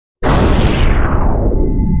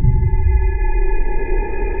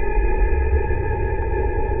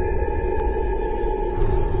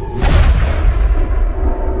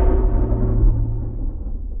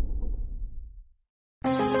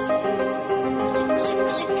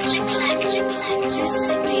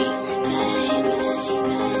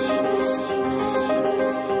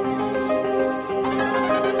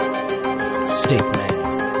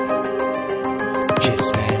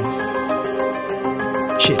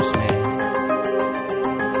chips, man.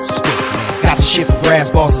 Got the shit for grass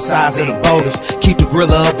balls the size of the boulders. Keep the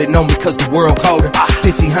gorilla up, they know me cause the world colder.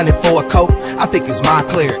 1500 for a coat, I think it's my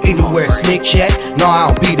clear. Anywhere sneak check, no I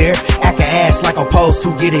don't be there. Act a ass like I'm supposed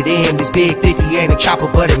to get it in. This big 50 ain't a chopper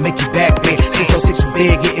but it make you back big. 606 was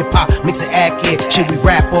big, getting pop, mix an act kid. Shit we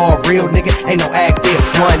rap all real nigga, ain't no act there.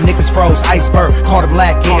 One niggas froze, iceberg, caught him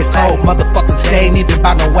black kid. Told motherfuckers they ain't even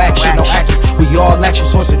about no action, no actions. We all action,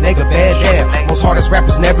 source a nigga bad damn. Most hardest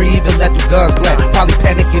rappers never even let the guns blend. Probably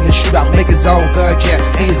panic in the shootout, make his own gun jam.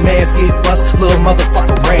 See his mans get bust, little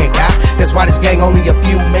motherfucker ran, guy. That's why this gang only a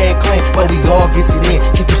few man claim, but we all gets it in.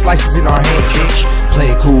 Keep the slices in our hand, bitch.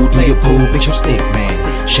 Play it cool, do your boo, bitch, I'm stick,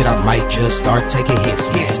 man. Shit, I might just start taking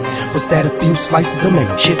hits, man. What's that, a few slices, them ain't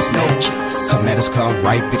no chips, man. Come at us, come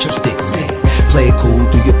right, bitch, I'm stick, man. Play it cool,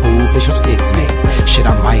 do your boo, bitch, I'm stick, man. Shit,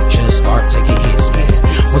 I might just start taking hits, man.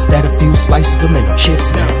 What's that, a few slices, them ain't no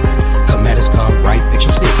chips, man. Come at us, come right, bitch,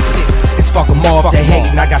 I'm stick, man. It's fuck them off, they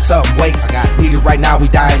hatin', I got something waiting. Need it right now, we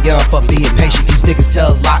dying young for being patient. These niggas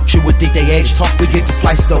tell a lot, you would think they aged. We get the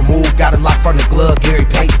slices, don't move, got a lot from the glove, Gary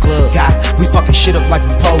Payton glove. God, we fucking shit up like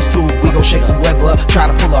we supposed to. We gon' shake whoever up, try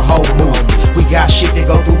to pull a whole move. We got shit that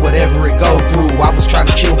go through whatever it go through. I was trying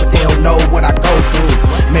to chill, but they don't know what I go through.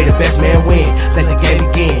 May the best man win, let the game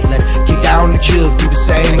begin. Get down the jug, do the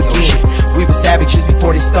same again. We were savages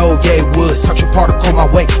before they stole, yeah, it would. Touch a particle my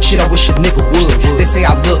way, shit I wish a nigga would. They say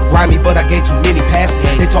I look grimy, but I gave too many passes.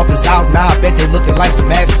 They talked us out, now I bet they looking like some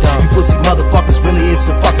asses. You pussy motherfuckers really is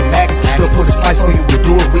some fucking maggots. We'll put a slice on you, we'll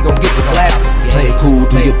do it, we gon' get some glasses. Play it cool,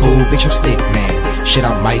 do your boo, bitch, I'm stick, man. Shit,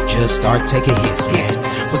 I might just start taking hits, man.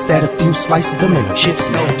 What's that, a few slices, them ain't no chips,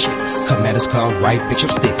 man. Come at us, come right, bitch,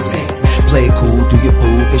 I'm stick, man. Play it cool, do your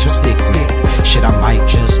boo, bitch, I'm stick, man. Shit, I might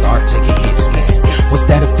just start taking hits, man. What's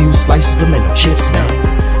that, a few slices, them ain't no chips, man.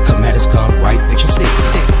 Come at us, come right, bitch, I'm stick,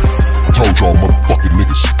 man. I told y'all motherfucking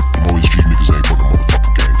niggas, them OSG niggas ain't fucking